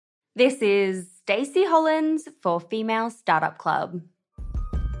This is Stacey Hollands for Female Startup Club.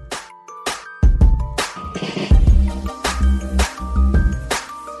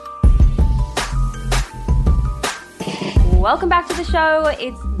 Welcome back to the show.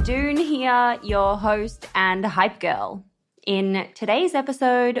 It's Doone here, your host and hype girl. In today's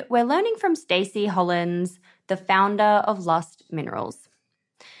episode, we're learning from Stacey Hollands, the founder of Lust Minerals.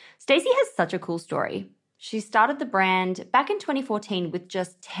 Stacey has such a cool story. She started the brand back in 2014 with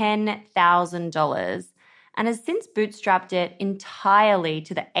just $10,000 and has since bootstrapped it entirely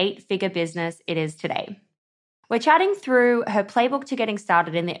to the 8-figure business it is today. We're chatting through her playbook to getting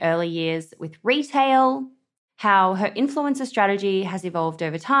started in the early years with retail, how her influencer strategy has evolved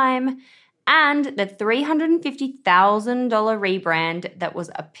over time, and the $350,000 rebrand that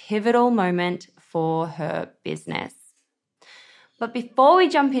was a pivotal moment for her business. But before we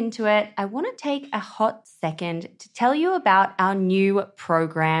jump into it, I want to take a hot second to tell you about our new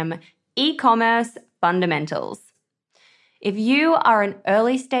program, E-commerce Fundamentals. If you are an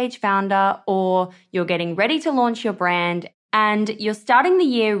early stage founder or you're getting ready to launch your brand and you're starting the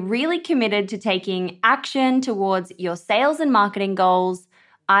year really committed to taking action towards your sales and marketing goals,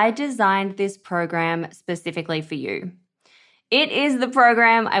 I designed this program specifically for you. It is the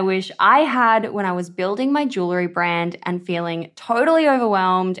program I wish I had when I was building my jewelry brand and feeling totally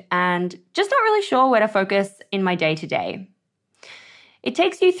overwhelmed and just not really sure where to focus in my day-to-day. It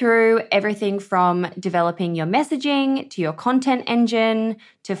takes you through everything from developing your messaging to your content engine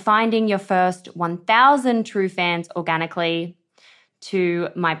to finding your first 1,000 true fans organically to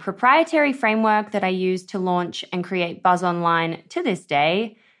my proprietary framework that I use to launch and create buzz online to this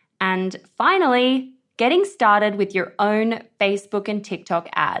day, and finally, getting started with your own Facebook and TikTok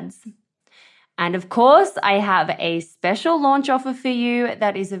ads. And of course, I have a special launch offer for you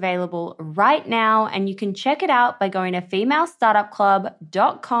that is available right now, and you can check it out by going to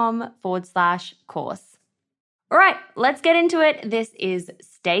femalestartupclub.com/course. All right, let's get into it. This is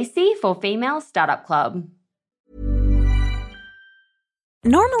Stacey for Female Startup Club.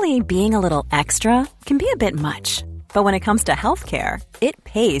 Normally, being a little extra can be a bit much, but when it comes to healthcare, it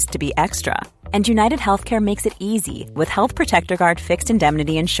pays to be extra. And United Healthcare makes it easy with Health Protector Guard fixed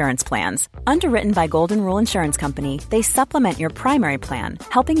indemnity insurance plans. Underwritten by Golden Rule Insurance Company, they supplement your primary plan,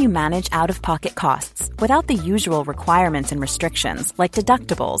 helping you manage out-of-pocket costs without the usual requirements and restrictions like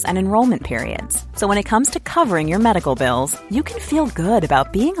deductibles and enrollment periods. So when it comes to covering your medical bills, you can feel good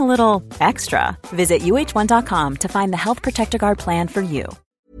about being a little extra. Visit uh1.com to find the Health Protector Guard plan for you.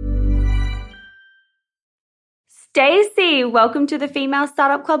 Stacey, welcome to the Female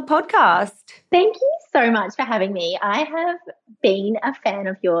Startup Club podcast. Thank you so much for having me. I have been a fan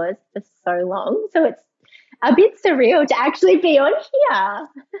of yours for so long, so it's a bit surreal to actually be on here.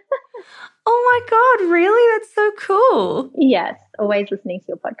 Oh my God, really? That's so cool. Yes, always listening to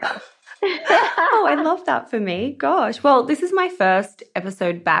your podcast. Oh, I love that for me. Gosh. Well, this is my first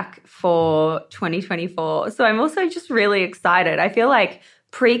episode back for 2024, so I'm also just really excited. I feel like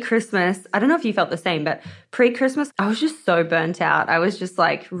pre-Christmas, I don't know if you felt the same, but pre-Christmas, I was just so burnt out. I was just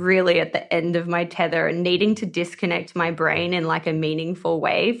like really at the end of my tether and needing to disconnect my brain in like a meaningful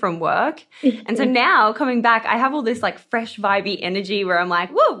way from work. And so now coming back, I have all this like fresh vibey energy where I'm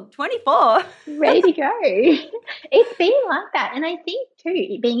like, whoa, 24. Ready to go. It's been like that. And I think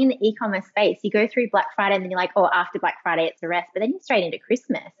too, being in the e-commerce space, you go through Black Friday and then you're like, oh, after Black Friday, it's a rest. But then you're straight into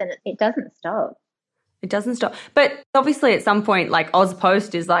Christmas and it doesn't stop. It doesn't stop. But obviously at some point, like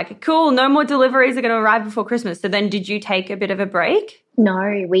Ozpost is like, cool, no more deliveries are going to arrive before Christmas. So then did you take a bit of a break?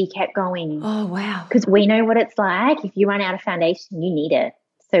 No, we kept going. Oh, wow. Because we know what it's like. If you run out of foundation, you need it.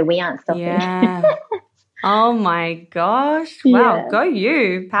 So we aren't stopping. Yeah. Oh, my gosh. Wow. Yeah. Go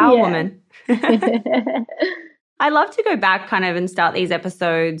you, power woman. I love to go back kind of and start these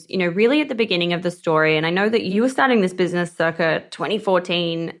episodes, you know, really at the beginning of the story. And I know that you were starting this business circa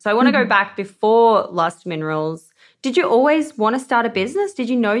 2014. So I want to go back before Lust Minerals. Did you always want to start a business? Did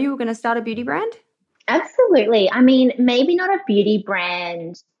you know you were going to start a beauty brand? Absolutely. I mean, maybe not a beauty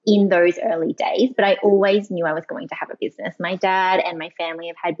brand in those early days, but I always knew I was going to have a business. My dad and my family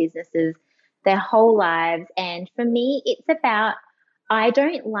have had businesses their whole lives. And for me, it's about, I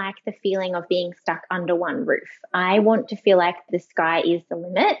don't like the feeling of being stuck under one roof. I want to feel like the sky is the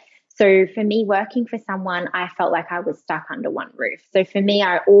limit. So for me, working for someone, I felt like I was stuck under one roof. So for me,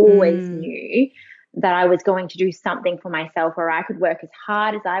 I always knew that I was going to do something for myself where I could work as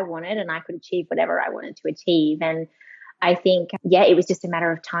hard as I wanted and I could achieve whatever I wanted to achieve. And I think, it was just a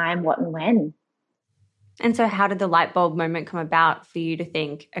matter of time, what and when. And so how did the light bulb moment come about for you to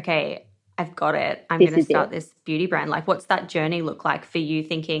think, okay, I've got it. I'm going to start this beauty brand. Like, what's that journey look like for you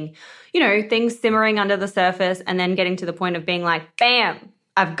thinking, you know, things simmering under the surface and then getting to the point of being like, bam,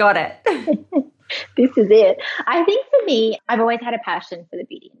 I've got it. This is it. I think for me, I've always had a passion for the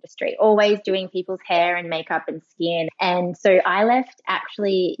beauty industry, always doing people's hair and makeup and skin. And so I left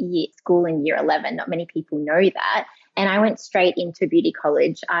actually school in year 11. Not many people know that. And I went straight into beauty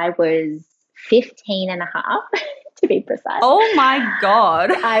college. I was 15 and a half, to be precise. Oh my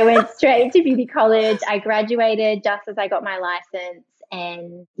God. I went straight to beauty college. I graduated just as I got my license.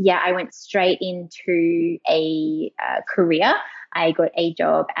 And yeah, I went straight into a career. I got a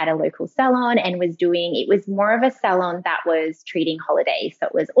job at a local salon and it was more of a salon that was treating holidays. So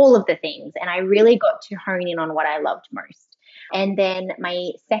it was all of the things. And I really got to hone in on what I loved most. And then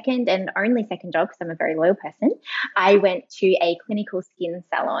my second and only second job, because I'm a very loyal person, I went to a clinical skin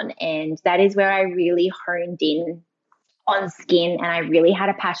salon. And that is where I really honed in on skin, and I really had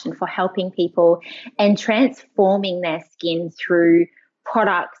a passion for helping people and transforming their skin through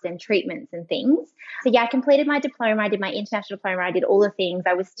products and treatments and things. So yeah, I completed my diploma. I did my international diploma. I did all the things.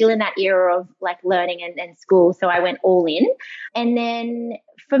 I was still in that era of like learning and school. So I went all in. And then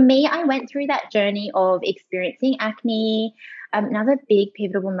for me, I went through that journey of experiencing acne. Another big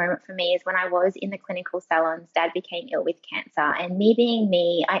pivotal moment for me is when I was in the clinical salons, Dad became ill with cancer. And me being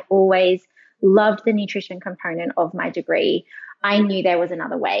me, I always loved the nutrition component of my degree. I knew there was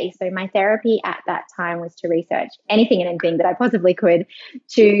another way. So my therapy at that time was to research anything and anything that I possibly could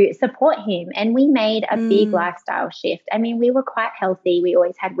to support him. And we made a big lifestyle shift. I mean, we were quite healthy. We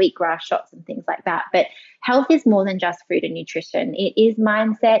always had wheatgrass shots and things like that. But health is more than just food and nutrition. It is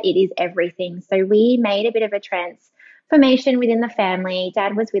mindset. It is everything. So we made a bit of a transformation within the family.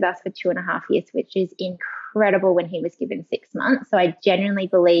 Dad was with us for 2.5 years, which is incredible when he was given 6 months. So I genuinely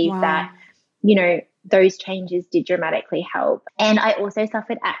believe that, you know, those changes did dramatically help. And I also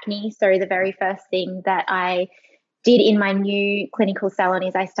suffered acne. So the very first thing that I did in my new clinical salon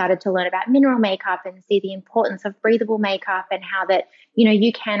is I started to learn about mineral makeup and see the importance of breathable makeup and how that, you know,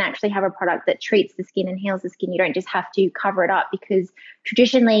 you can actually have a product that treats the skin and heals the skin. You don't just have to cover it up, because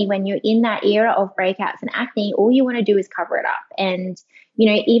traditionally when you're in that era of breakouts and acne, all you want to do is cover it up. And, you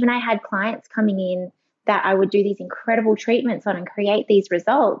know, even I had clients coming in that I would do these incredible treatments on and create these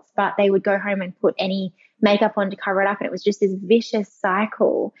results, but they would go home and put any makeup on to cover it up. And it was just this vicious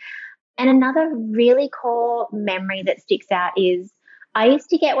cycle. And another really core memory that sticks out is I used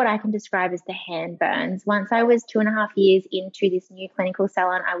to get what I can describe as the hand burns. Once I was 2.5 years into this new clinical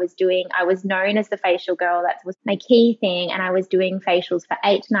salon I was known as the facial girl. That was my key thing. And I was doing facials for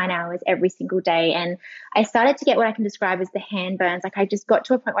 8 to 9 hours every single day. And I started to get what I can describe as the hand burns. Like I just got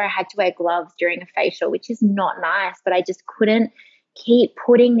to a point where I had to wear gloves during a facial, which is not nice, but I just couldn't keep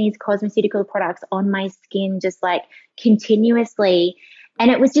putting these cosmeceutical products on my skin just like continuously. And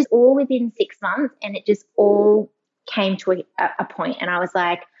it was just all within 6 months, and it just all came to a point. And I was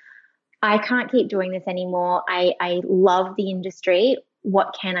like, I can't keep doing this anymore. I love the industry.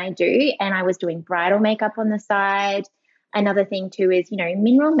 What can I do? And I was doing bridal makeup on the side. Another thing too is, you know,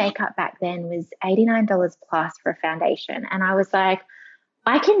 mineral makeup back then was $89 plus for a foundation. And I was like,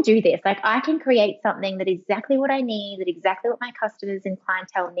 I can do this. Like I can create something that is exactly what I need, that exactly what my customers and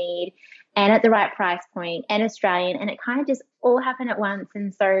clientele need, and at the right price point and Australian. And it kind of just all happened at once.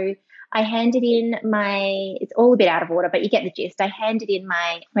 And so I handed in it's all a bit out of order, but you get the gist. I handed in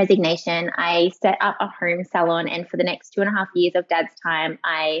my resignation. I set up a home salon. And for the next 2.5 years of Dad's time,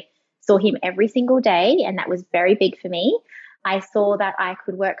 I saw him every single day. And that was very big for me. I saw that I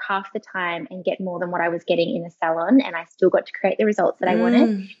could work half the time and get more than what I was getting in a salon, and I still got to create the results that I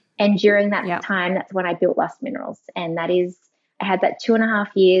wanted. And during that time, that's when I built Lust Minerals. And that is, I had that 2.5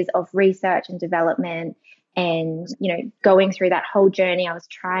 years of research and development and, you know, going through that whole journey. I was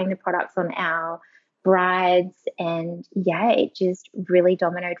trying the products on our brides, and yeah, it just really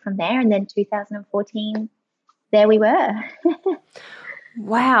dominoed from there. And then 2014, there we were.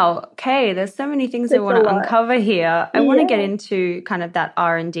 Wow. Okay. There's so many things I want to uncover here. I want to get into kind of that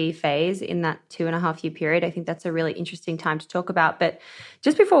R&D phase in that 2.5 year period. I think that's a really interesting time to talk about. But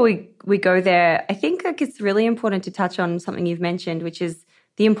just before we go there, I think like it's really important to touch on something you've mentioned, which is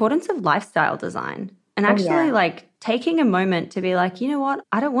the importance of lifestyle design. And actually like taking a moment to be like, you know what,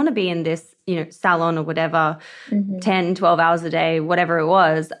 I don't want to be in this, you know, salon or whatever, 10, 12 hours a day, whatever it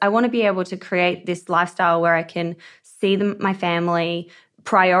was. I want to be able to create this lifestyle where I can see my family,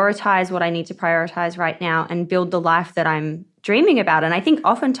 prioritize what I need to prioritize right now, and build the life that I'm dreaming about. And I think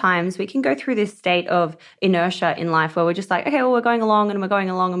oftentimes we can go through this state of inertia in life where we're just like, okay, well, we're going along and we're going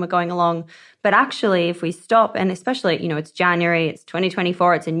along and we're going along. But actually, if we stop, and especially, you know, it's January, it's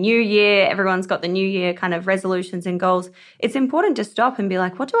 2024, it's a new year, everyone's got the new year kind of resolutions and goals. It's important to stop and be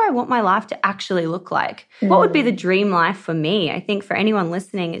like, what do I want my life to actually look like? What would be the dream life for me? I think for anyone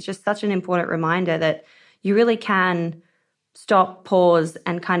listening, it's just such an important reminder that you really can stop, pause,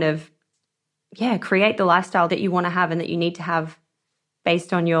 and kind of, create the lifestyle that you want to have and that you need to have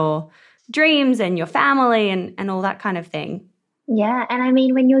based on your dreams and your family and all that kind of thing. Yeah. And I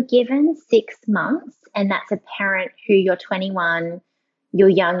mean, when you're given 6 months and that's a parent who you're 21, you're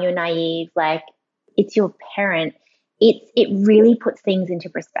young, you're naive, like it's your parent, it really puts things into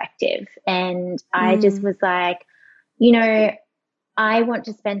perspective. And I just was like, you know, I want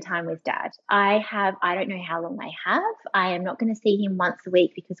to spend time with dad. I don't know how long I have. I am not going to see him once a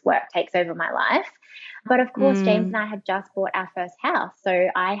week because work takes over my life. But of course, James and I had just bought our first house. So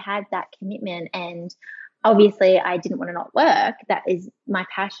I had that commitment, and obviously I didn't want to not work. That is, my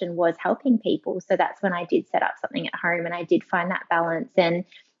passion was helping people. So that's when I did set up something at home and I did find that balance. And,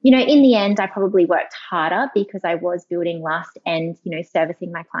 you know, in the end, I probably worked harder because I was building lust and, you know,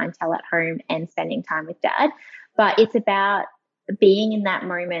 servicing my clientele at home and spending time with dad. But it's about being in that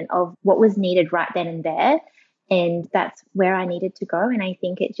moment of what was needed right then and there. And that's where I needed to go. And I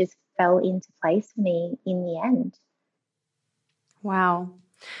think it just fell into place for me in the end. Wow.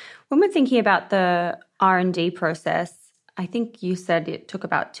 When we're thinking about the R&D process, I think you said it took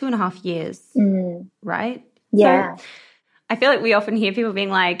about 2.5 years, right? Yeah. So I feel like we often hear people being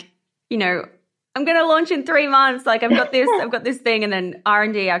like, you know, I'm going to launch in 3 months. Like I've got this thing. And then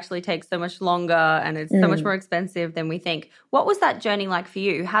R&D actually takes so much longer and it's so much more expensive than we think. What was that journey like for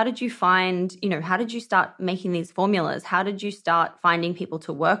you? How did you find, you know, how did you start making these formulas? How did you start finding people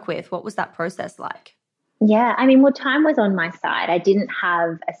to work with? What was that process like? Yeah, I mean, well, time was on my side. I didn't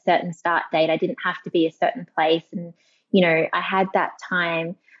have a certain start date. I didn't have to be a certain place. And, you know, I had that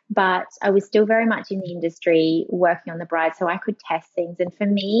time, but I was still very much in the industry working on the bride, so I could test things. And for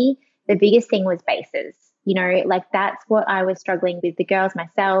me, the biggest thing was bases. You know, like that's what I was struggling with the girls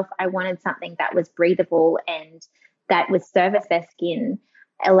myself. I wanted something that was breathable and that would service their skin,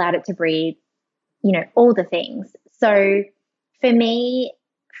 allowed it to breathe, you know, all the things. So for me,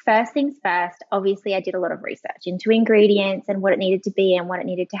 first things first, obviously I did a lot of research into ingredients and what it needed to be and what it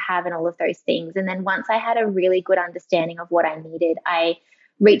needed to have and all of those things. And then once I had a really good understanding of what I needed, I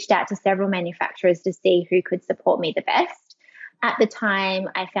reached out to several manufacturers to see who could support me the best. At the time,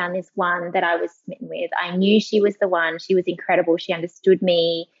 I found this one that I was smitten with. I knew she was the one. She was incredible. She understood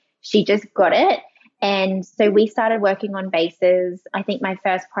me. She just got it. And so we started working on bases. I think my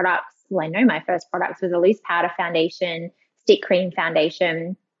first products, well, I know my first products was a loose powder foundation, stick cream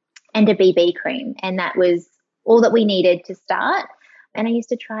foundation, and a BB cream. And that was all that we needed to start. And I used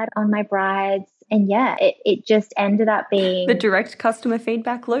to try it on my brides. And yeah, it just ended up being the direct customer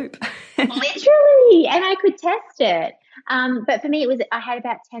feedback loop. Literally. And I could test it. But for me, I had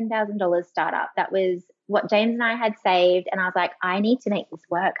about $10,000 startup. That was what James and I had saved. And I was like, I need to make this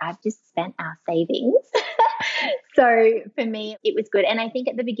work. I've just spent our savings. So for me, it was good. And I think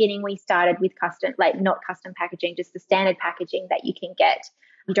at the beginning we started with custom, like not custom packaging, just the standard packaging that you can get.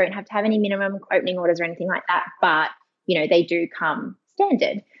 You don't have to have any minimum opening orders or anything like that, but you know, they do come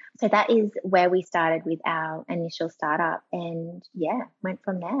standard. So that is where we started with our initial startup and yeah, went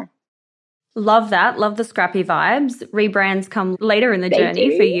from there. Love that. Love the scrappy vibes. Rebrands come later in the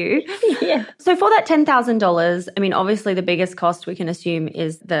journey for you. Yeah. So for that $10,000, I mean, obviously the biggest cost we can assume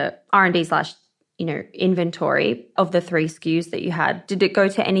is the R&D / you know, inventory of the 3 SKUs that you had. Did it go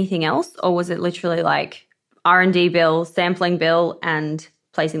to anything else or was it literally like R&D bill, sampling bill and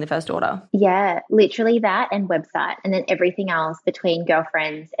placing the first order? Yeah, literally that and website. And then everything else between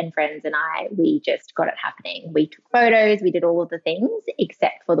girlfriends and friends and I, we just got it happening. We took photos, we did all of the things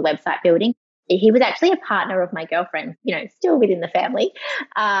except for the website building. He was actually a partner of my girlfriend, you know, still within the family,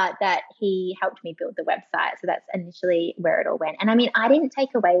 that he helped me build the website. So that's initially where it all went. And I mean, I didn't take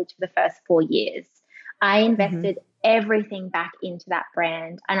a wage for the first 4 years. I invested everything back into that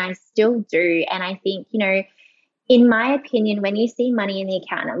brand and I still do. And I think, you know, in my opinion, when you see money in the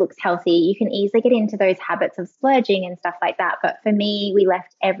account and it looks healthy, you can easily get into those habits of splurging and stuff like that. But for me, we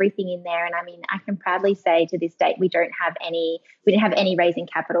left everything in there. And I mean, I can proudly say to this date, we didn't have any raising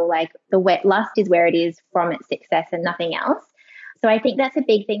capital. Like the wet lust is where it is from its success and nothing else. So I think that's a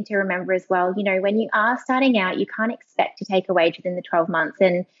big thing to remember as well. You know, when you are starting out, you can't expect to take a wage within the 12 months.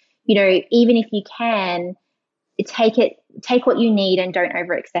 And, you know, even if you can, take what you need and don't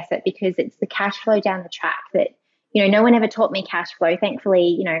over excess it because it's the cash flow down the track that, you know, no one ever taught me cash flow. Thankfully,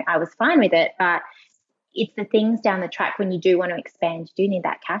 you know, I was fine with it, but it's the things down the track when you do want to expand, you do need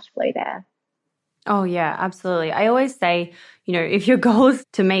that cash flow there. Oh, yeah, absolutely. I always say, you know, if your goal is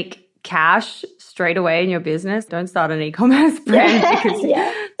to make cash straight away in your business, don't start an e-commerce brand because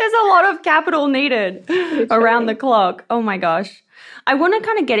there's a lot of capital needed around the clock. Oh, my gosh. I want to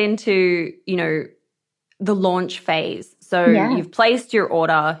kind of get into, you know, the launch phase. So you've placed your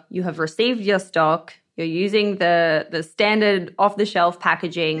order, you have received your stock, You're using the standard off-the-shelf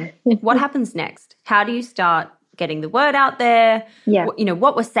packaging. What happens next? How do you start getting the word out there? Yeah.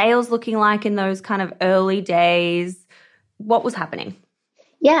 What were sales looking like in those kind of early days? What was happening?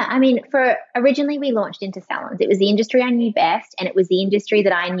 Yeah, I mean, originally we launched into salons. It was the industry I knew best, and it was the industry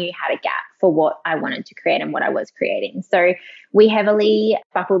that I knew had a gap for what I wanted to create and what I was creating. So we heavily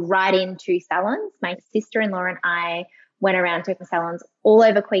buckled right into salons. My sister-in-law and I went around to salons all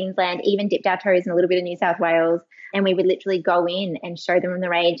over Queensland, even dipped our toes in a little bit of New South Wales, and we would literally go in and show them the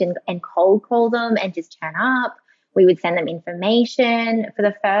range and cold call them and just turn up. We would send them information. For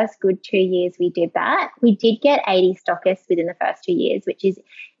the first good 2 years, we did that. We did get 80 stockists within the first 2 years, which is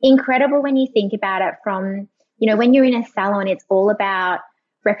incredible when you think about it from, when you're in a salon, it's all about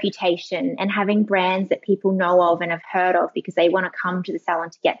reputation and having brands that people know of and have heard of because they want to come to the salon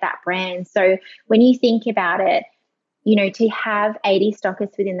to get that brand. So when you think about it, to have 80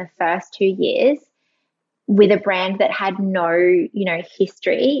 stockists within the first 2 years with a brand that had no,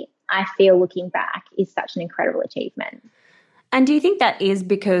 history, I feel looking back is such an incredible achievement. And do you think that is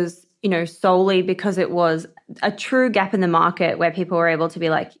because, solely because it was a true gap in the market where people were able to be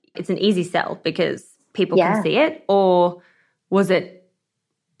like, it's an easy sell because people can see it? Or was it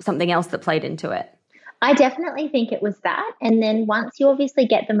something else that played into it? I definitely think it was that. And then once you obviously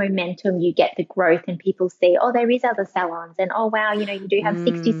get the momentum, you get the growth and people see, oh, there is other salons and, oh, wow, you do have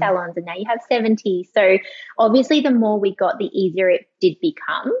 60 salons and now you have 70. So obviously the more we got, the easier it did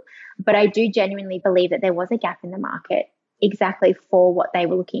become. But I do genuinely believe that there was a gap in the market exactly for what they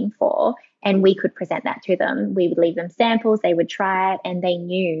were looking for. And we could present that to them. We would leave them samples, they would try it, and they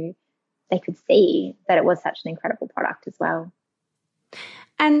knew, they could see that it was such an incredible product as well.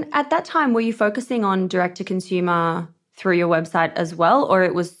 And at that time, were you focusing on direct-to-consumer through your website as well, or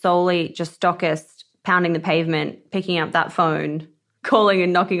it was solely just stockist pounding the pavement, picking up that phone, calling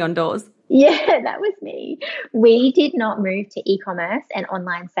and knocking on doors? Yeah, that was me. We did not move to e-commerce and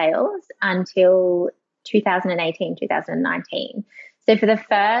online sales until 2018, 2019. So for the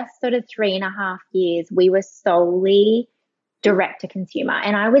first sort of 3.5 years, we were solely direct to consumer.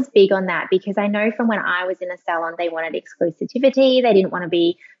 And I was big on that because I know from when I was in a salon, they wanted exclusivity. They didn't want to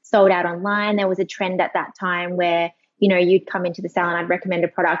be sold out online. There was a trend at that time where, you'd come into the salon, I'd recommend a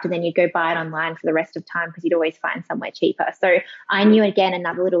product and then you'd go buy it online for the rest of time because you'd always find somewhere cheaper. So I knew, again,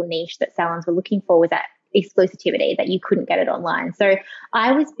 another little niche that salons were looking for was that exclusivity, that you couldn't get it online. So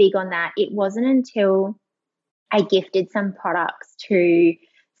I was big on that. It wasn't until I gifted some products to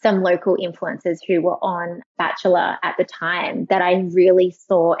some local influencers who were on Bachelor at the time that I really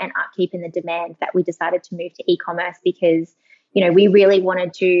saw an upkeep in the demand that we decided to move to e-commerce because, we really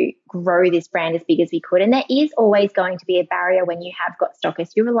wanted to grow this brand as big as we could. And there is always going to be a barrier when you have got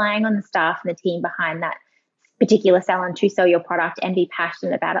stockists. You're relying on the staff and the team behind that particular salon to sell your product and be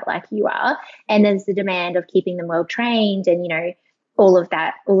passionate about it like you are. And there's the demand of keeping them well trained and, all of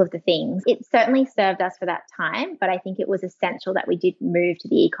that, all of the things. It certainly served us for that time, but I think it was essential that we did move to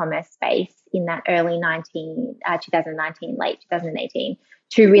the e-commerce space in that early 2019, late 2018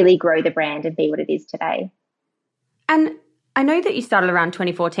 to really grow the brand and be what it is today. And I know that you started around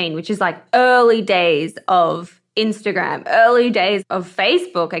 2014, which is like early days of Instagram, early days of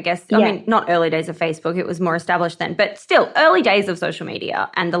Facebook, I guess. I mean, not early days of Facebook. It was more established then, but still early days of social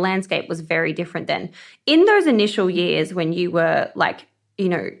media, and the landscape was very different then. In those initial years when you were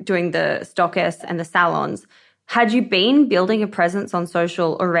doing the stockists and the salons, had you been building a presence on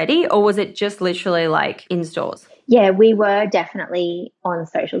social already, or was it just literally like in stores? Yeah, we were definitely on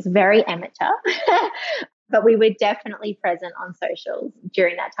socials, very amateur, but we were definitely present on socials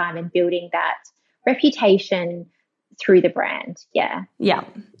during that time and building that reputation through the brand. Yeah.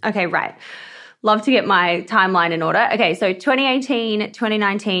 Okay, right. Love to get my timeline in order. Okay, so 2018,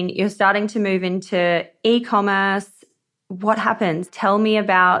 2019, you're starting to move into e-commerce. What happens? Tell me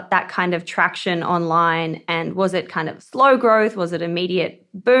about that kind of traction online. And was it kind of slow growth? Was it immediate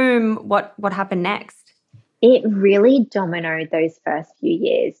boom? What happened next? It really dominoed those first few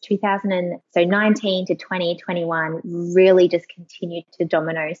years. 2019 to 2021 really just continued to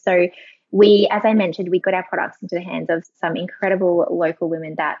domino. So we, as I mentioned, we got our products into the hands of some incredible local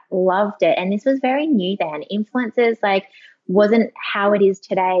women that loved it. And this was very new then. Influencers wasn't how it is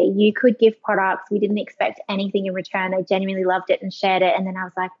today. You could give products. We didn't expect anything in return. They genuinely loved it and shared it. And then I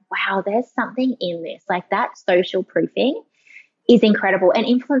was like, wow, there's something in this. That social proofing is incredible. And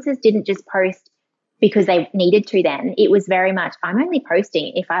influencers didn't just post because they needed to then. It was very much, I'm only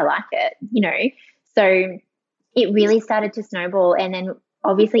posting if I like it, So it really started to snowball. And then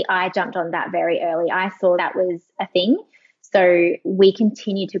obviously I jumped on that very early. I saw that was a thing. So we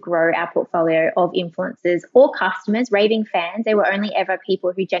continued to grow our portfolio of influencers or customers, raving fans. They were only ever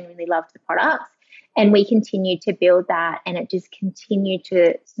people who genuinely loved the products. And we continued to build that, and it just continued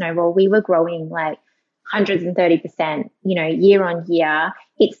to snowball. We were growing like 130%, year on year.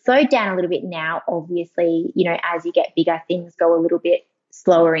 It's slowed down a little bit now, obviously, as you get bigger, things go a little bit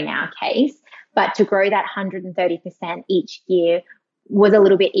slower in our case. But to grow that 130% each year was a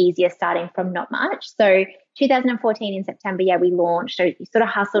little bit easier starting from not much. So 2014 in September, we launched. So you sort of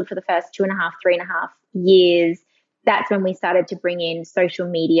hustled for the first 2.5, 3.5 years. That's when we started to bring in social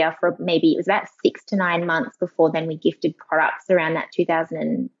media for maybe it was about 6 to 9 months before then we gifted products around that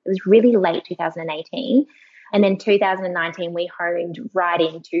it was really late 2018. And then 2019, we honed right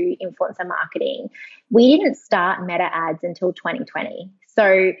into influencer marketing. We didn't start meta ads until 2020.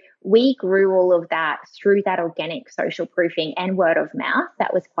 So we grew all of that through that organic social proofing and word of mouth.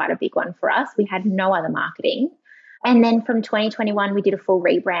 That was quite a big one for us. We had no other marketing. And then from 2021, we did a full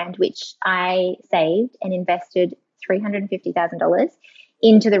rebrand, which I saved and invested $350,000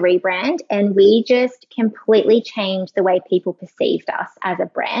 into the rebrand. And we just completely changed the way people perceived us as a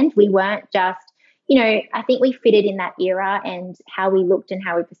brand. We weren't just, I think we fitted in that era, and how we looked and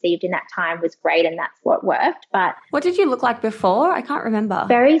how we perceived in that time was great, and that's what worked. But what did you look like before? I can't remember.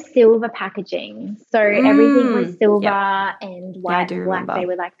 Very silver packaging. So everything was silver and white. Yeah, I do and black. remember. They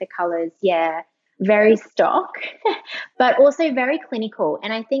were like the colors. Yeah. Very stock, but also very clinical.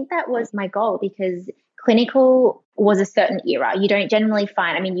 And I think that was my goal, because clinical was a certain era. You don't generally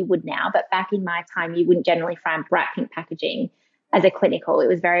find, you would now, but back in my time, you wouldn't generally find bright pink packaging as a clinical. It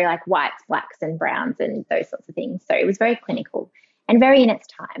was very like whites, blacks and browns and those sorts of things. So it was very clinical and very in its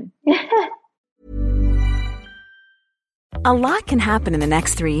time. A lot can happen in the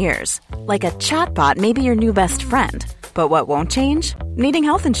next 3 years. Like a chatbot may be your new best friend. But what won't change? Needing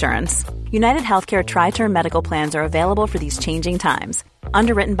health insurance. United Healthcare Tri-Term Medical Plans are available for these changing times.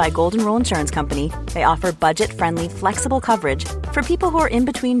 Underwritten by Golden Rule Insurance Company, they offer budget-friendly, flexible coverage for people who are in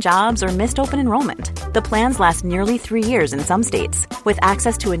between jobs or missed open enrollment. The plans last nearly 3 years in some states, with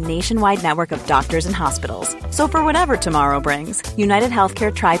access to a nationwide network of doctors and hospitals. So for whatever tomorrow brings, United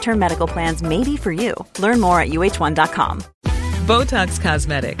Healthcare Tri-Term Medical Plans may be for you. Learn more at uh1.com. Botox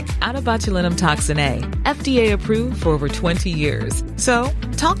Cosmetic, out of botulinum toxin A, FDA approved for over 20 years. So,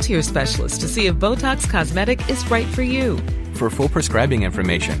 talk to your specialist to see if Botox Cosmetic is right for you. For full prescribing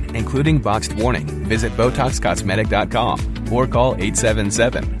information, including boxed warning, visit BotoxCosmetic.com or call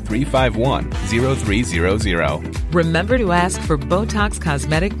 877-351-0300. Remember to ask for Botox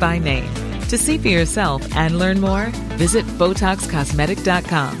Cosmetic by name. To see for yourself and learn more, visit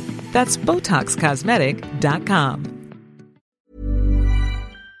BotoxCosmetic.com. That's BotoxCosmetic.com.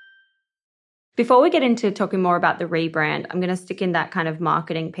 Before we get into talking more about the rebrand, I'm going to stick in that kind of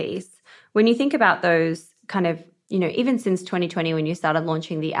marketing piece. When you think about those kind of, even since 2020 when you started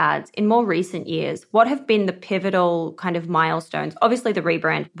launching the ads, in more recent years, what have been the pivotal kind of milestones? Obviously, the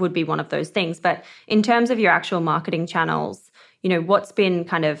rebrand would be one of those things, but in terms of your actual marketing channels, what's been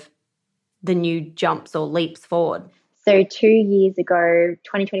kind of the new jumps or leaps forward? So 2 years ago,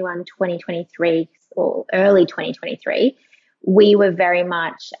 2021, 2023, or early 2023, we were very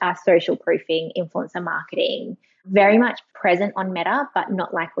much social proofing, influencer marketing, very much present on Meta, but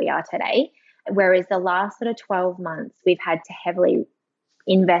not like we are today. Whereas the last sort of 12 months, we've had to heavily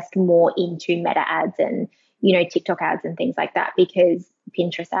invest more into Meta ads and, TikTok ads and things like that, because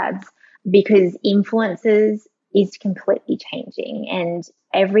Pinterest ads, because influencers is completely changing. And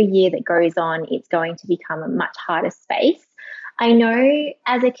every year that goes on, it's going to become a much harder space. I know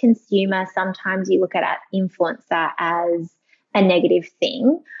as a consumer, sometimes you look at influencer as a negative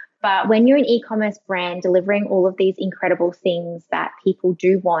thing. But when you're an e-commerce brand delivering all of these incredible things that people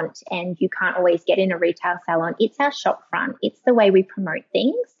do want and you can't always get in a retail salon, it's our shop front. It's the way we promote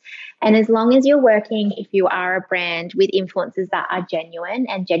things. And as long as you're working, if you are a brand with influencers that are genuine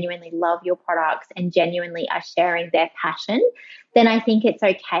and genuinely love your products and genuinely are sharing their passion, then I think it's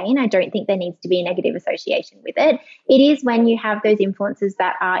okay. And I don't think there needs to be a negative association with it. It is when you have those influencers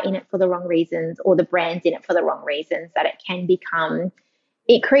that are in it for the wrong reasons, or the brand's in it for the wrong reasons, that it can become,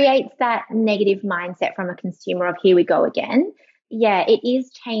 it creates that negative mindset from a consumer of here we go again. Yeah, it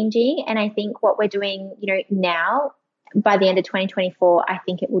is changing. And I think what we're doing, now, by the end of 2024, I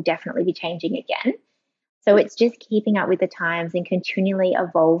think it will definitely be changing again. So it's just keeping up with the times and continually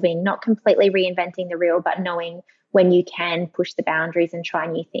evolving, not completely reinventing the wheel, but knowing when you can push the boundaries and try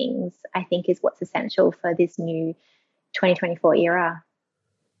new things, I think is what's essential for this new 2024 era.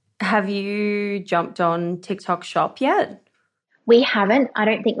 Have you jumped on TikTok Shop yet? We haven't. I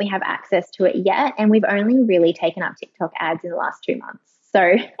don't think we have access to it yet. And we've only really taken up TikTok ads in the last 2 months.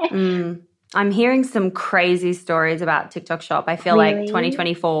 So I'm hearing some crazy stories about TikTok Shop. I feel like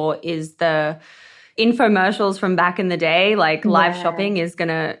 2024 is the infomercials from back in the day. Like live shopping is going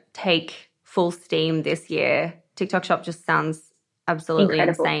to take full steam this year. TikTok Shop just sounds absolutely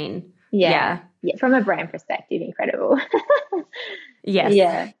Incredible. insane. Yeah. From a brand perspective, incredible. Yes.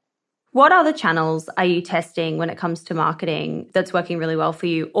 Yeah. What other channels are you testing when it comes to marketing that's working really well for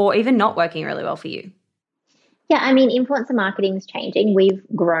you, or even not working really well for you? Yeah, I mean, influencer marketing is changing. We've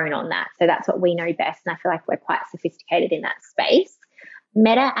grown on that. So that's what we know best. And I feel like we're quite sophisticated in that space.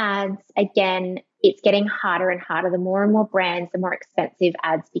 Meta ads, again, it's getting harder and harder. The more and more brands, the more expensive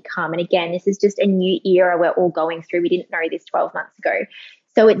ads become. And again, this is just a new era we're all going through. We didn't know this 12 months ago.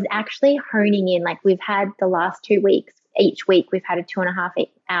 So it's actually honing in. Like we've had the last 2 weeks, each week we've had a 2.5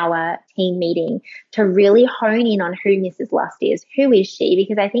 hour team meeting to really hone in on who Mrs. Lust is. Who is she?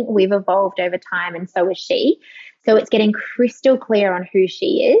 Because I think we've evolved over time and so is she. So it's getting crystal clear on who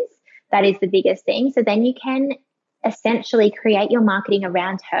she is. That is the biggest thing. So then you can essentially create your marketing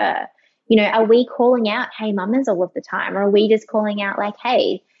around her. You know, are we calling out, hey, mamas all of the time? Or are we just calling out like,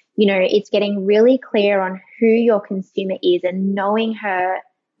 hey, you know, it's getting really clear on who your consumer is and knowing her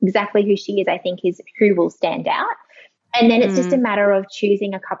exactly who she is, I think is who will stand out. And then it's just a matter of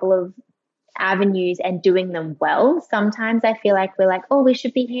choosing a couple of avenues and doing them well. Sometimes I feel like we're like, oh, we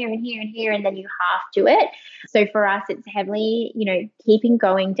should be here and here and here, and then you half do it. So for us, it's heavily, you know, keeping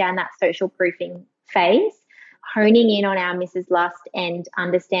going down that social proofing phase, honing in on our Mrs. Lust and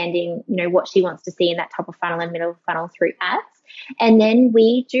understanding, you know, what she wants to see in that top of funnel and middle of funnel through ads. And then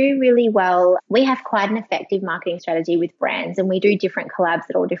we do really well. We have quite an effective marketing strategy with brands, and we do different collabs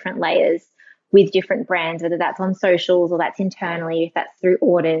at all different layers with different brands, whether that's on socials or that's internally, if that's through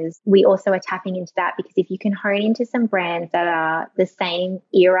orders. We also are tapping into that because if you can hone into some brands that are the same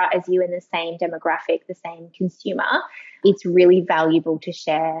era as you and the same demographic, the same consumer, it's really valuable to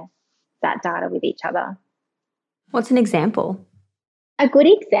share that data with each other. What's an example? A good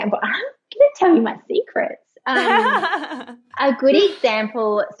example, I'm going to tell you my secrets. A good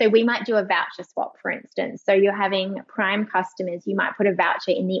example, so we might do a voucher swap, for instance. So you're having Prime customers, you might put a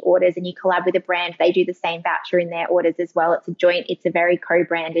voucher in the orders and you collab with a brand. They do the same voucher in their orders as well. It's a very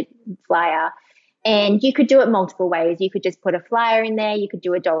co-branded flyer. And you could do it multiple ways. You could just put a flyer in there. You could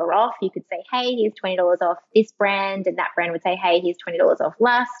do $1 off. You could say, hey, here's $20 off this brand. And that brand would say, hey, here's $20 off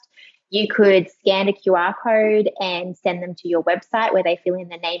Lust. You could scan a QR code and send them to your website where they fill in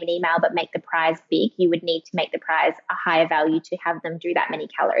their name and email but make the prize big. You would need to make the prize a higher value to have them do that many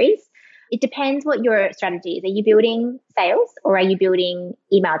calories. It depends what your strategy is. Are you building sales or are you building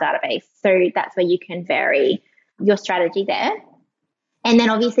email database? So that's where you can vary your strategy there. And then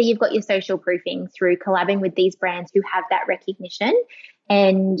obviously you've got your social proofing through collabing with these brands who have that recognition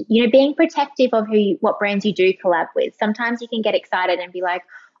and, you know, being protective of what brands you do collab with. Sometimes you can get excited and be like,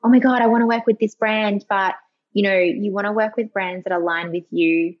 oh my God, I want to work with this brand, but you know, you want to work with brands that align with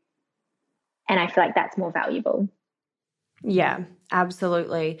you. And I feel like that's more valuable. Yeah,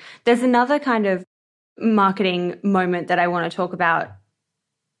 absolutely. There's another kind of marketing moment that I want to talk about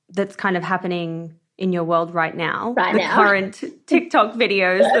that's kind of happening in your world right now. Current TikTok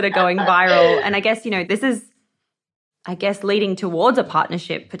videos that are going viral. And I guess, you know, this is, leading towards a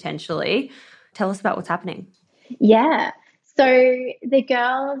partnership potentially. Tell us about what's happening. Yeah. So the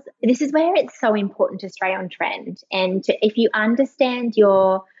girls, this is where it's so important to stay on trend. And if you understand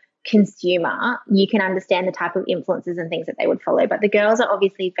your consumer, you can understand the type of influencers and things that they would follow. But the girls are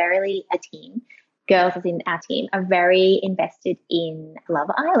obviously very a team. Girls as in our team are very invested in Love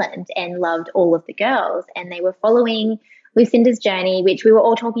Island and loved all of the girls. And they were following Lucinda's journey, which we were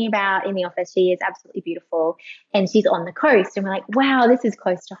all talking about in the office. She is absolutely beautiful and she's on the coast. And we're like, wow, this is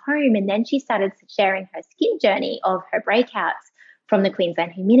close to home. And then she started sharing her skin journey of her breakouts from the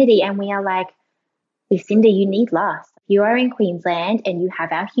Queensland humidity. And we are like, Lucinda, you need Lust. You are in Queensland and you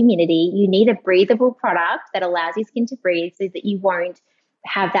have our humidity. You need a breathable product that allows your skin to breathe so that you won't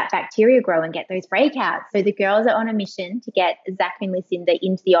have that bacteria grow and get those breakouts. So the girls are on a mission to get Zach and Lucinda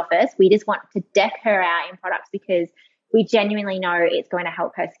into the office. We just want to deck her out in products because we genuinely know it's going to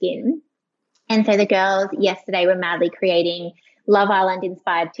help her skin. And so the girls yesterday were madly creating Love Island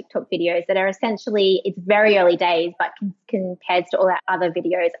inspired TikTok videos that are essentially, it's very early days, but compared to all our other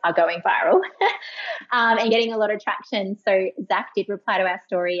videos are going viral and getting a lot of traction. So Zach did reply to our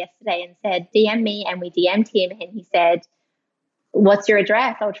story yesterday and said, DM me, and we DM'd him and he said, what's your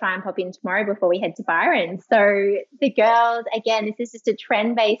address? I'll try and pop in tomorrow before we head to Byron. So the girls, again, this is just a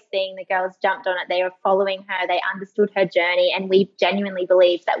trend-based thing. The girls jumped on it. They were following her. They understood her journey, and we genuinely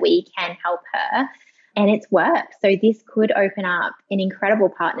believe that we can help her, and it's worked. So this could open up an incredible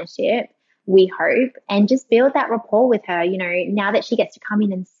partnership, we hope, and just build that rapport with her, you know, now that she gets to come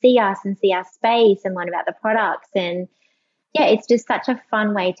in and see us and see our space and learn about the products. And yeah, it's just such a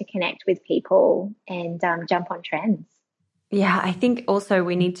fun way to connect with people and jump on trends. Yeah, I think also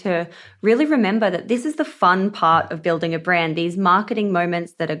we need to really remember that this is the fun part of building a brand. These marketing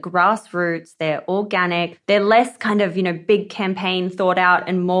moments that are grassroots, they're organic, they're less kind of, big campaign thought out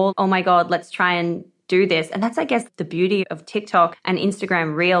and more, oh my God, let's try and do this. And that's, I guess, the beauty of TikTok and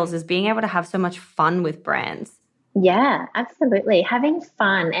Instagram Reels is being able to have so much fun with brands. Yeah, absolutely. Having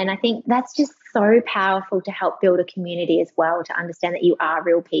fun. And I think that's just so powerful to help build a community as well, to understand that you are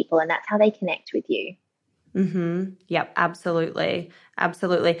real people and that's how they connect with you. Mm-hmm. Yep, absolutely.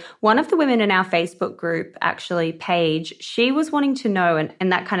 Absolutely. One of the women in our Facebook group, actually, Paige, she was wanting to know,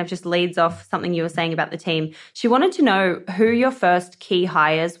 and that kind of just leads off something you were saying about the team. She wanted to know who your first key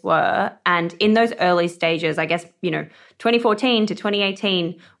hires were. And in those early stages, I guess, 2014 to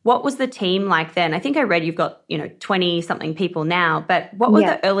 2018, what was the team like then? I think I read you've got, 20 something people now, but what were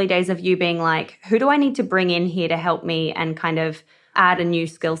the early days of you being like, who do I need to bring in here to help me and kind of add a new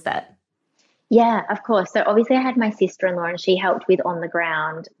skill set? Yeah, of course. So obviously I had my sister-in-law and she helped with on the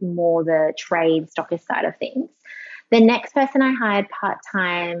ground, more the trade stockist side of things. The next person I hired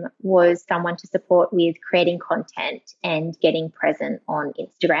part-time was someone to support with creating content and getting present on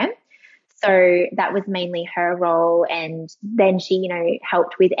Instagram. So that was mainly her role. And then she,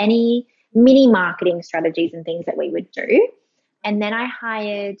 helped with any mini marketing strategies and things that we would do. And then I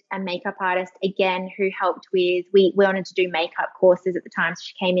hired a makeup artist again who helped with, we wanted to do makeup courses at the time. So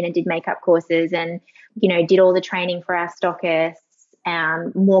she came in and did makeup courses and, did all the training for our stockists,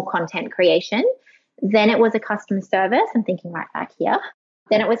 more content creation. Then it was a customer service. I'm thinking right back here.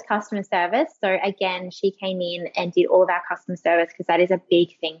 Then it was customer service. So again, she came in and did all of our customer service because that is a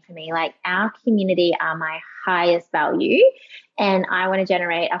big thing for me. Like our community are my highest value and I want to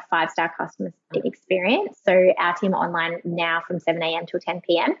generate a 5-star customer experience. So our team are online now from 7 a.m. till 10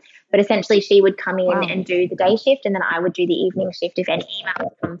 p.m. But essentially she would come in and do the day shift and then I would do the evening shift. If any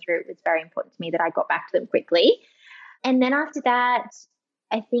emails come through, it was very important to me that I got back to them quickly. And then after that,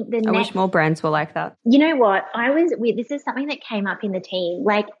 I think I wish more brands were like that. You know what? This is something that came up in the team.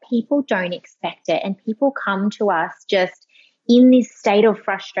 Like people don't expect it and people come to us just in this state of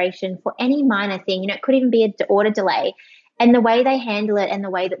frustration for any minor thing. It could even be an order delay. And the way they handle it and the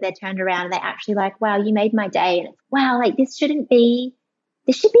way that they're turned around and they're actually like, wow, you made my day. And it's, wow, like this should be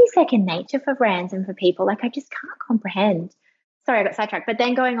second nature for brands and for people. Like I just can't comprehend. Sorry, I got sidetracked. But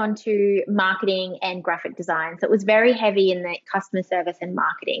then going on to marketing and graphic design. So it was very heavy in the customer service and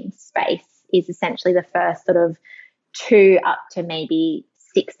marketing space is essentially the first sort of 2 up to maybe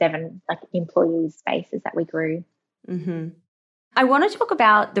 6, 7 like employees spaces that we grew. Mm-hmm. I want to talk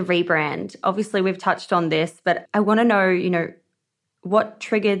about the rebrand. Obviously, we've touched on this, but I want to know, what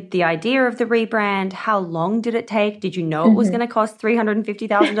triggered the idea of the rebrand? How long did it take? Did you know it was going to cost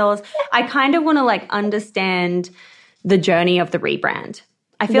 $350,000? I kind of want to understand the journey of the rebrand.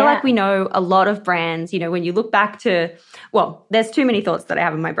 I feel like we know a lot of brands, when you look back to, well, there's too many thoughts that I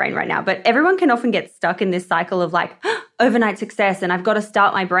have in my brain right now, but everyone can often get stuck in this cycle of overnight success and I've got to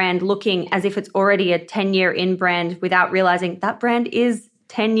start my brand looking as if it's already a 10-year in brand without realizing that brand is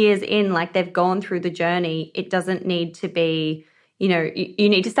 10 years in, like they've gone through the journey. It doesn't need to be, you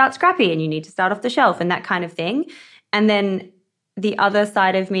need to start scrappy and you need to start off the shelf and that kind of thing. And then the other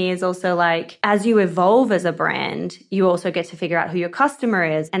side of me is also as you evolve as a brand, you also get to figure out who your customer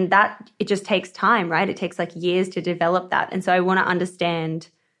is. And that, it just takes time, right? It takes years to develop that. And so I want to understand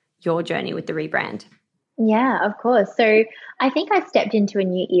your journey with the rebrand. Yeah, of course. So I think I stepped into a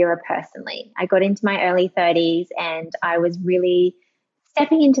new era personally. I got into my early 30s and I was really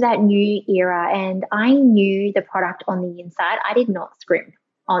stepping into that new era and I knew the product on the inside. I did not scrimp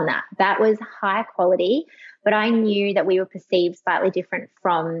on that. That was high quality, but I knew that we were perceived slightly different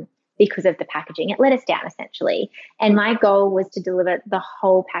because of the packaging. It let us down essentially. And my goal was to deliver the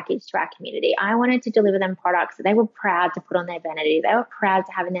whole package to our community. I wanted to deliver them products that they were proud to put on their vanity. They were proud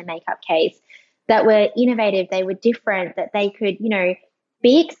to have in their makeup case, that were innovative, they were different, that they could,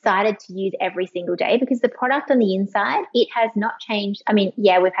 be excited to use every single day because the product on the inside, it has not changed. I mean,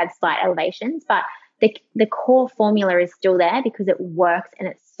 yeah, we've had slight elevations, but the core formula is still there because it works and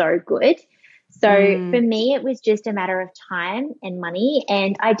it's so good. So for me, it was just a matter of time and money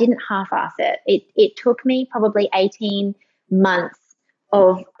and I didn't half-ass it. It took me probably 18 months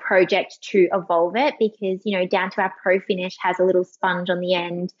of project to evolve it because, down to our Pro Finish has a little sponge on the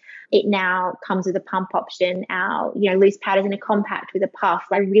end. It now comes with a pump option. Our, loose powders in a compact with a puff.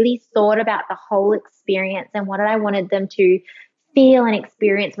 I really thought about the whole experience and what I wanted them to feel and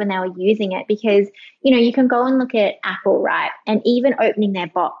experience when they were using it because, you can go and look at Apple, right? And even opening their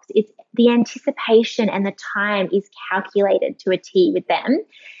box, it's the anticipation and the time is calculated to a T with them.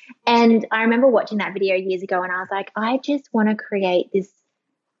 And I remember watching that video years ago and I was like, I just want to create this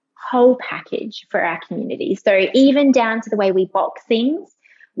whole package for our community. So even down to the way we box things,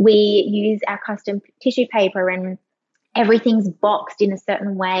 we use our custom tissue paper and everything's boxed in a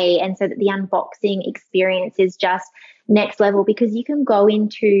certain way, and so that the unboxing experience is just next level, because you can go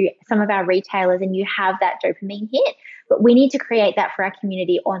into some of our retailers and you have that dopamine hit, but we need to create that for our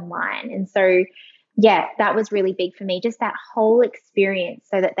community online. And so, yeah, that was really big for me, just that whole experience,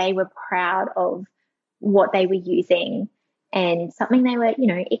 so that they were proud of what they were using and something they were,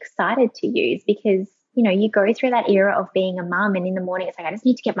 excited to use, because, you go through that era of being a mum and in the morning it's like, I just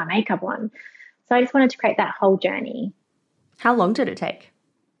need to get my makeup on. So I just wanted to create that whole journey. How long did it take?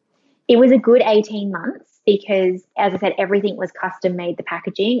 It was a good 18 months because, as I said, everything was custom made, the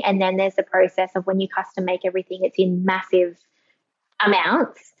packaging. And then there's the process of when you custom make everything, it's in massive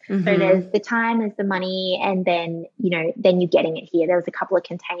amounts. Mm-hmm. So there's the time, there's the money, and then, then you're getting it here. There was a couple of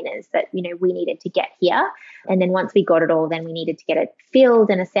containers that, we needed to get here. And then once we got it all, then we needed to get it filled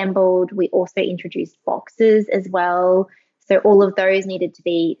and assembled. We also introduced boxes as well. So all of those needed to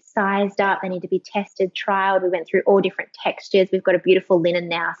be sized up. They need to be tested, trialed. We went through all different textures. We've got a beautiful linen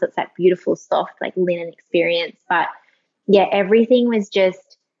now, so it's that beautiful, soft, like linen experience. But yeah, everything was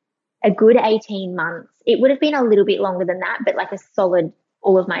just a good 18 months. It would have been a little bit longer than that, but like a solid,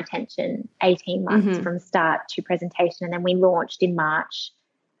 all of my attention, 18 months from start to presentation. And then we launched in March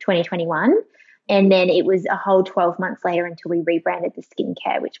 2021. And then it was a whole 12 months later until we rebranded the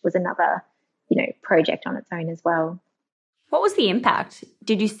skincare, which was another, project on its own as well. What was the impact?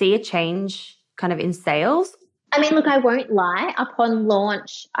 Did you see a change kind of in sales? I mean, look, I won't lie. Upon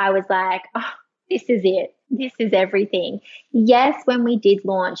launch, I was like, oh, this is it. This is everything. Yes, when we did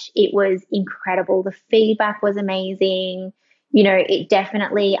launch, it was incredible. The feedback was amazing. It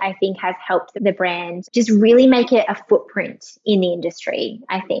definitely, I think, has helped the brand just really make it a footprint in the industry,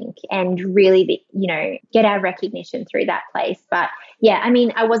 I think, and really, get our recognition through that place. But yeah, I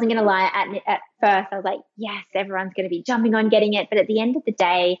mean, I wasn't going to lie. At first, I was like, yes, everyone's going to be jumping on getting it. But at the end of the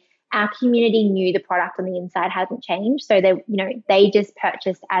day, our community knew the product on the inside hasn't changed. So they just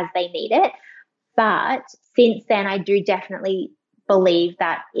purchased as they need it. But since then, I do definitely believe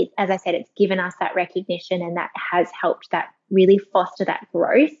that as I said, it's given us that recognition, and that has helped that really foster that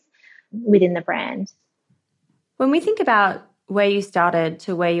growth within the brand. When we think about where you started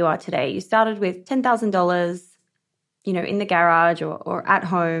to where you are today, you started with $10,000, in the garage or at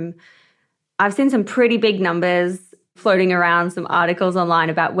home. I've seen some pretty big numbers floating around, some articles online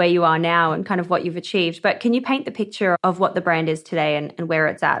about where you are now and kind of what you've achieved. But can you paint the picture of what the brand is today and where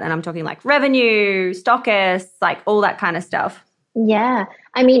it's at? And I'm talking like revenue, stockists, like all that kind of stuff. Yeah.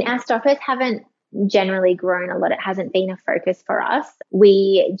 I mean, our stockists haven't generally grown a lot. It hasn't been a focus for us.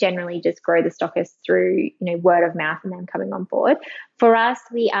 We generally just grow the stockists through, word of mouth and them coming on board. For us,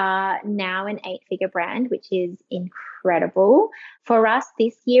 we are now an 8-figure brand, which is incredible. For us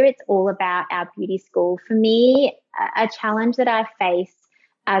this year, it's all about our beauty school. For me, a challenge that I face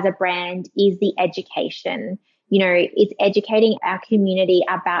as a brand is the education. It's educating our community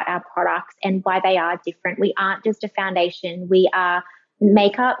about our products and why they are different. We aren't just a foundation. We are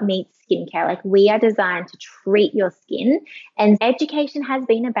makeup meets skincare. Like, we are designed to treat your skin, and education has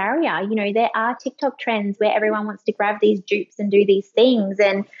been a barrier. There are TikTok trends where everyone wants to grab these dupes and do these things,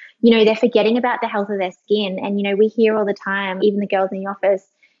 and, they're forgetting about the health of their skin. And, we hear all the time, even the girls in the office,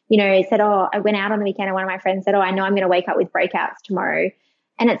 said, oh, I went out on the weekend and one of my friends said, oh, I know I'm going to wake up with breakouts tomorrow.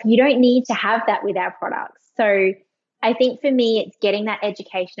 And you don't need to have that with our products. So I think for me, it's getting that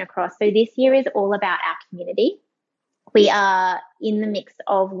education across. So this year is all about our community. We are in the mix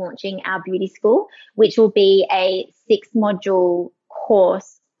of launching our beauty school, which will be a 6-module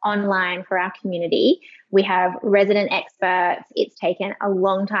course online for our community. We have resident experts. It's taken a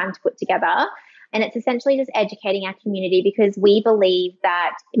long time to put together. And it's essentially just educating our community, because we believe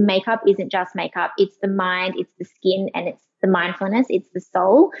that makeup isn't just makeup. It's the mind, it's the skin, and it's the mindfulness, it's the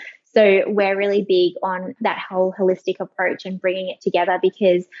soul. So we're really big on that whole holistic approach and bringing it together,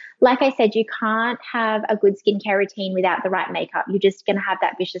 because like I said, you can't have a good skincare routine without the right makeup. You're just going to have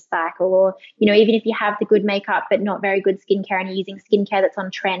that vicious cycle. Or, even if you have the good makeup but not very good skincare, and you're using skincare that's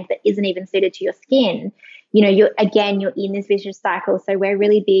on trend that isn't even suited to your skin, you're in this vicious cycle. So we're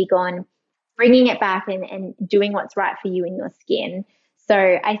really big on bringing it back and doing what's right for you and your skin. So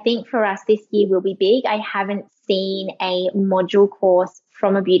I think for us this year will be big. I haven't seen a module course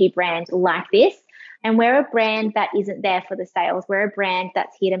from a beauty brand like this. And we're a brand that isn't there for the sales. We're a brand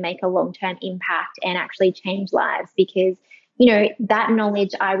that's here to make a long-term impact and actually change lives, because, that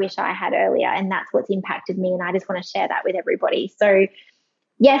knowledge I wish I had earlier, and that's what's impacted me. And I just want to share that with everybody. So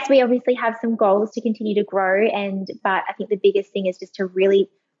yes, we obviously have some goals to continue to grow, but I think the biggest thing is just to really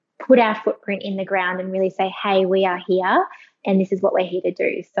put our footprint in the ground and really say, hey, we are here and this is what we're here to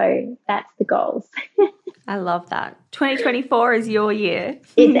do. So that's the goals. I love that. 2024 is your year.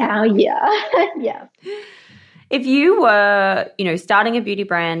 It's our year. Yeah. If you were, starting a beauty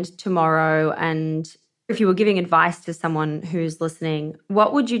brand tomorrow, and if you were giving advice to someone who's listening,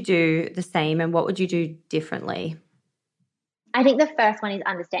 what would you do the same and what would you do differently? I think the first one is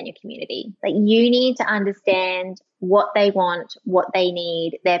understand your community. Like, you need to understand what they want, what they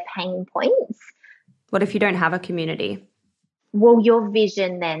need, their pain points. What if you don't have a community? Well, your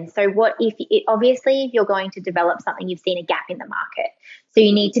vision then. So obviously, if you're going to develop something, you've seen a gap in the market. So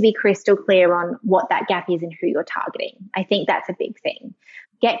you need to be crystal clear on what that gap is and who you're targeting. I think that's a big thing.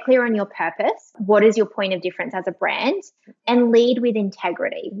 Get clear on your purpose. What is your point of difference as a brand? And lead with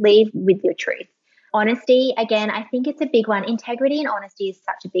integrity. Lead with your truth. Honesty, again, I think it's a big one. Integrity and honesty is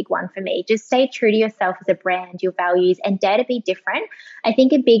such a big one for me. Just stay true to yourself as a brand, your values, and dare to be different. I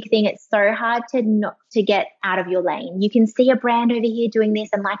think a big thing, it's so hard to get out of your lane. You can see a brand over here doing this,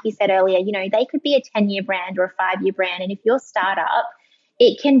 and like you said earlier, they could be a 10-year brand or a 5-year brand. And if you're a startup,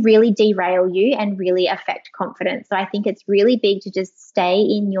 it can really derail you and really affect confidence. So I think it's really big to just stay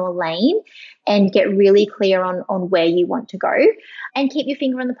in your lane and get really clear on where you want to go and keep your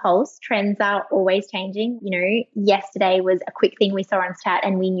finger on the pulse. Trends are always changing. Yesterday was a quick thing we saw on Stat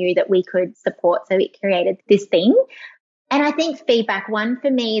and we knew that we could support. So it created this thing. And I think feedback, one for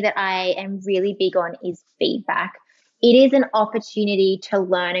me that I am really big on is feedback. It is an opportunity to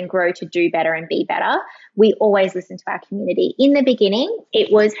learn and grow, to do better and be better. We always listen to our community. In the beginning,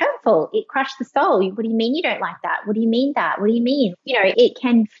 it was hurtful. It crushed the soul. What do you mean you don't like that? What do you mean that? What do you mean? It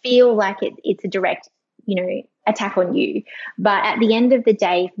can feel like it's a direct, attack on you. But at the end of the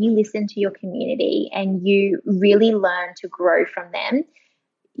day, if you listen to your community and you really learn to grow from them,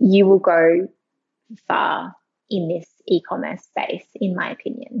 you will go far in this e-commerce space, in my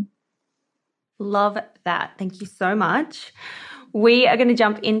opinion. Love that. Thank you so much. We are going to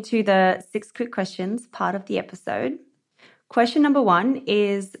jump into the 6 quick questions part of the episode. Question number 1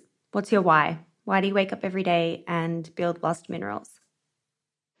 is, what's your why? Why do you wake up every day and build Lost Minerals?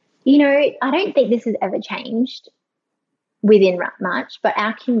 I don't think this has ever changed within much, but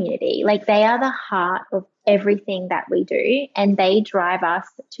our community, they are the heart of everything that we do, and they drive us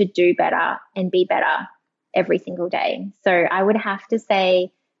to do better and be better every single day. So I would have to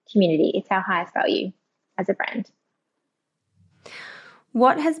say community. It's our highest value as a brand.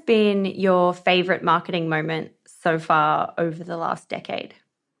 What has been your favorite marketing moment so far over the last decade?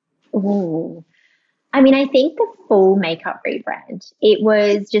 Ooh. I think the full makeup rebrand, it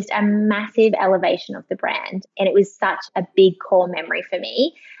was just a massive elevation of the brand, and it was such a big core memory for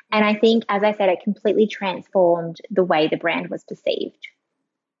me. And I think, as I said, it completely transformed the way the brand was perceived.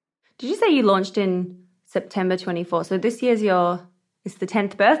 Did you say you launched in September 24? So this year's it's the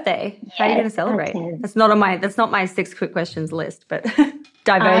 10th birthday. Yes, how are you going to celebrate? That's not my 6 quick questions list, but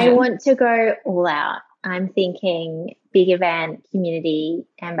diversion. I want to go all out. I'm thinking big event, community,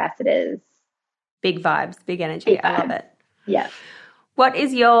 ambassadors. Big vibes, big energy. I love it. Yeah. What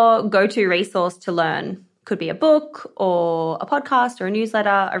is your go-to resource to learn? Could be a book or a podcast or a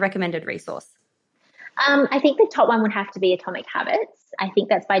newsletter, a recommended resource. I think the top one would have to be Atomic Habits. I think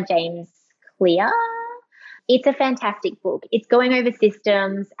that's by James Clear. It's a fantastic book. It's going over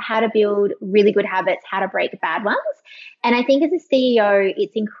systems, how to build really good habits, how to break bad ones. And I think as a CEO,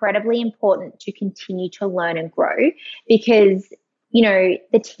 it's incredibly important to continue to learn and grow because,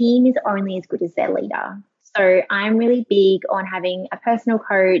 the team is only as good as their leader. So I'm really big on having a personal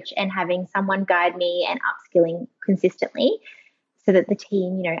coach and having someone guide me and upskilling consistently so that the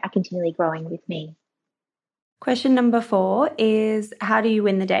team, are continually growing with me. Question number 4 is, how do you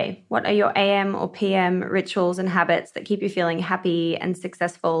win the day? What are your AM or PM rituals and habits that keep you feeling happy and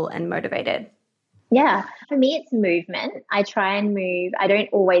successful and motivated? Yeah, for me, it's movement. I try and move. I don't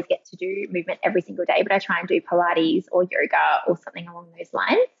always get to do movement every single day, but I try and do Pilates or yoga or something along those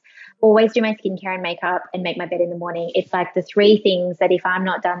lines. Always do my skincare and makeup and make my bed in the morning. It's like the 3 things that if I'm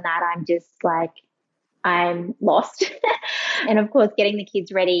not done that, I'm just I'm lost. And of course, getting the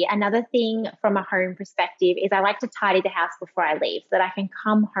kids ready. Another thing from a home perspective is I like to tidy the house before I leave so that I can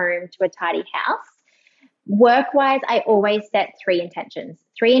come home to a tidy house. Work-wise, I always set 3 intentions.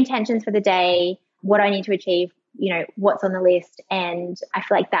 3 intentions for the day, what I need to achieve, what's on the list. And I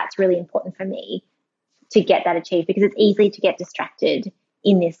feel like that's really important for me to get that achieved because it's easy to get distracted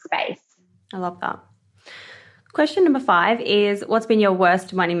in this space. I love that. Question number 5 is, what's been your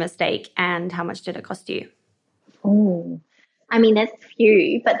worst money mistake and how much did it cost you? There's a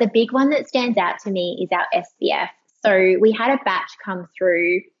few, but the big one that stands out to me is our SPF. So we had a batch come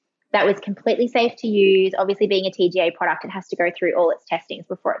through that was completely safe to use. Obviously, being a TGA product, it has to go through all its testings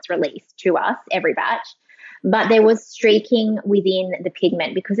before it's released to us, every batch. But there was streaking within the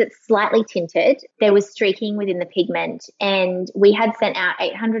pigment because it's slightly tinted. There was streaking within the pigment, and we had sent out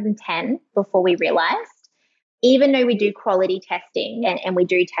 810 before we realized. Even though we do quality testing and we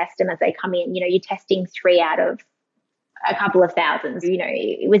do test them as they come in, you're testing 3 out of a couple of thousands,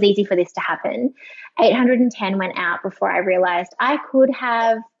 it was easy for this to happen. 810 went out before I realized I could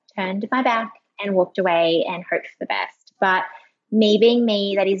have turned my back and walked away and hoped for the best. But me being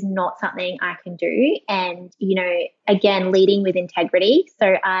me, that is not something I can do. And, again, leading with integrity.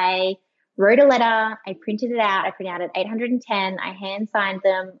 So I wrote a letter, I printed it out, I printed out 810, I hand signed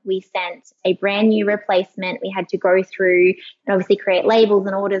them. We sent a brand new replacement. We had to go through and obviously create labels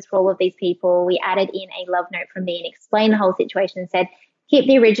and orders for all of these people. We added in a love note from me and explained the whole situation and said, keep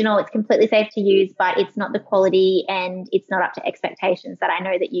the original, it's completely safe to use, but it's not the quality and it's not up to expectations that I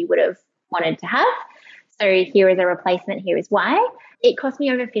know that you would have wanted to have. So here is a replacement, here is why. It cost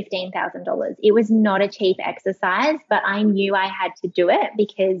me over $15,000. It was not a cheap exercise, but I knew I had to do it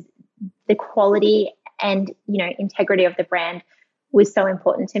because the quality and, integrity of the brand was so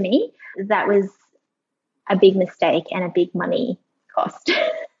important to me. That was a big mistake and a big money cost.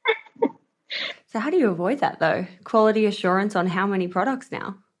 So how do you avoid that though? Quality assurance on how many products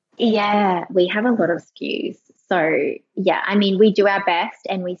now? Yeah, we have a lot of SKUs. So yeah, we do our best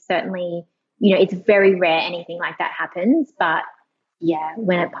and we certainly, it's very rare anything like that happens. But yeah,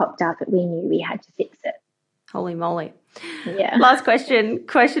 when it popped up, we knew we had to fix it. Holy moly. Yeah. Last question.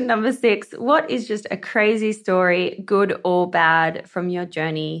 Question number 6. What is just a crazy story, good or bad, from your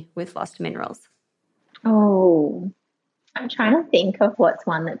journey with Lost Minerals? Oh, I'm trying to think of what's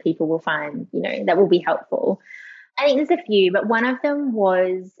one that people will find, that will be helpful. I think there's a few, but one of them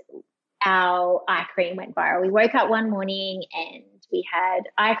was our eye cream went viral. We woke up one morning and we had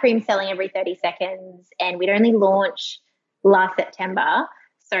eye cream selling every 30 seconds and we'd only launched last September.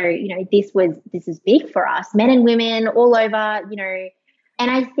 So, this is big for us, men and women all over,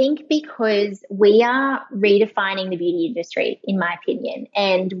 and I think because we are redefining the beauty industry, in my opinion,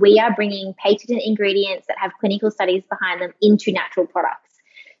 and we are bringing patented ingredients that have clinical studies behind them into natural products.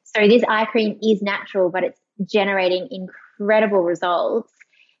 So this eye cream is natural, but it's generating incredible results.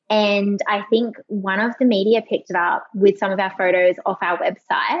 And I think one of the media picked it up with some of our photos off our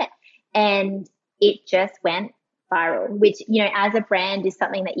website and it just went viral, which, as a brand is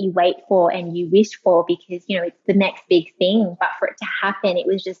something that you wait for and you wish for because, it's the next big thing. But for it to happen, it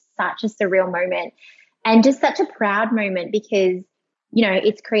was just such a surreal moment and just such a proud moment because,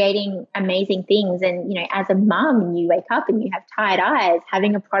 it's creating amazing things. And, as a mum and you wake up and you have tired eyes,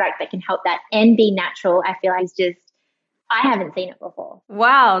 having a product that can help that and be natural, I feel like is just, I haven't seen it before.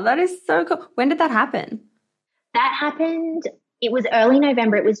 Wow, that is so cool. When did that happen? That happened, it was early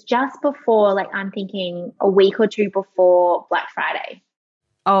November. It was just before, I'm thinking a week or two before Black Friday.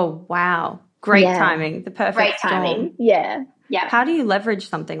 Oh, wow. Great timing. The perfect storm. Timing. Yeah. Yeah. How do you leverage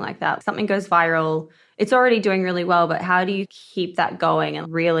something like that? Something goes viral. It's already doing really well, but how do you keep that going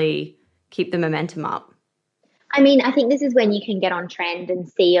and really keep the momentum up? I think this is when you can get on trend and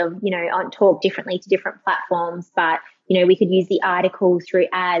see talk differently to different platforms, but we could use the articles through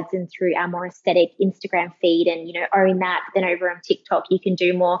ads and through our more aesthetic Instagram feed and, own that. But then over on TikTok, you can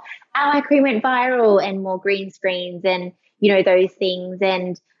do more, our eye cream went viral and more green screens and, those things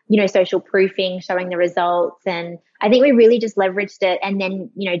and, social proofing, showing the results. And I think we really just leveraged it and then,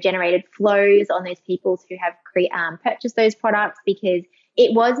 generated flows on those people who have purchased those products because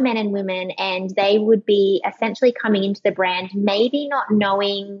it was men and women and they would be essentially coming into the brand, maybe not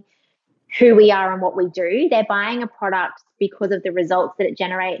knowing who we are and what we do. They're buying a product because of the results that it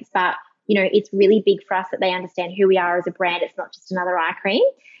generates. But, it's really big for us that they understand who we are as a brand. It's not just another eye cream.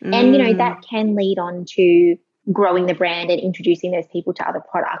 And, that can lead on to growing the brand and introducing those people to other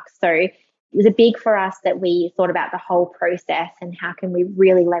products. So it was a big for us that we thought about the whole process and how can we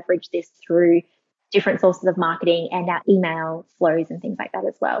really leverage this through different sources of marketing and our email flows and things like that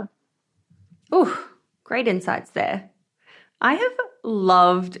as well. Ooh, great insights there. I have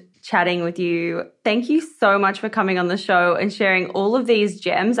loved chatting with you. Thank you so much for coming on the show and sharing all of these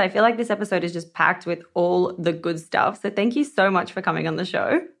gems. I feel like this episode is just packed with all the good stuff. So thank you so much for coming on the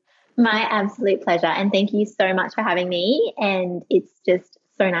show. My absolute pleasure. And thank you so much for having me. And it's just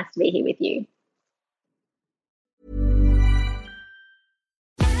so nice to be here with you.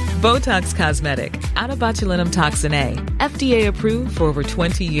 Botox Cosmetic, out of botulinum toxin A, FDA approved for over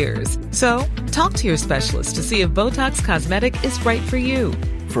 20 years. So, talk to your specialist to see if Botox Cosmetic is right for you.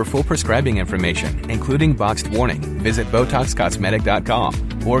 For full prescribing information, including boxed warning, visit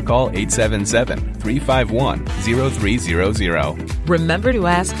BotoxCosmetic.com or call 877-351-0300. Remember to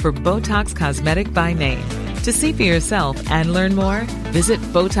ask for Botox Cosmetic by name. To see for yourself and learn more, visit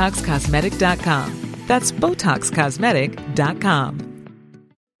BotoxCosmetic.com. That's BotoxCosmetic.com.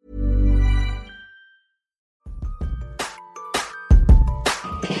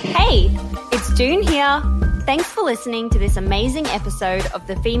 Hey, it's June here. Thanks for listening to this amazing episode of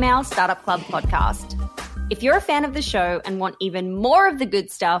the Female Startup Club podcast. If you're a fan of the show and want even more of the good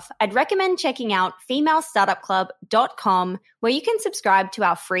stuff, I'd recommend checking out femalestartupclub.com, where you can subscribe to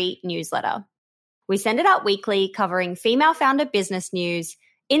our free newsletter. We send it out weekly, covering female founder business news,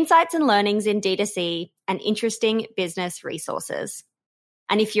 insights and learnings in D2C, and interesting business resources.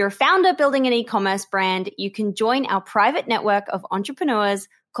 And if you're a founder building an e-commerce brand, you can join our private network of entrepreneurs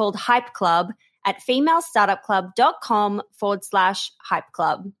called Hype Club at femalestartupclub.com/Hype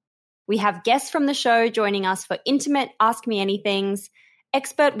Club. We have guests from the show joining us for intimate Ask Me Anythings,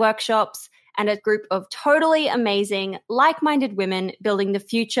 expert workshops, and a group of totally amazing, like-minded women building the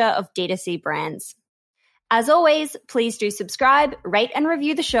future of D2C brands. As always, please do subscribe, rate and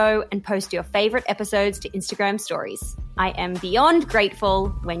review the show, and post your favorite episodes to Instagram stories. I am beyond grateful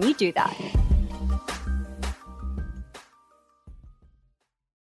when you do that.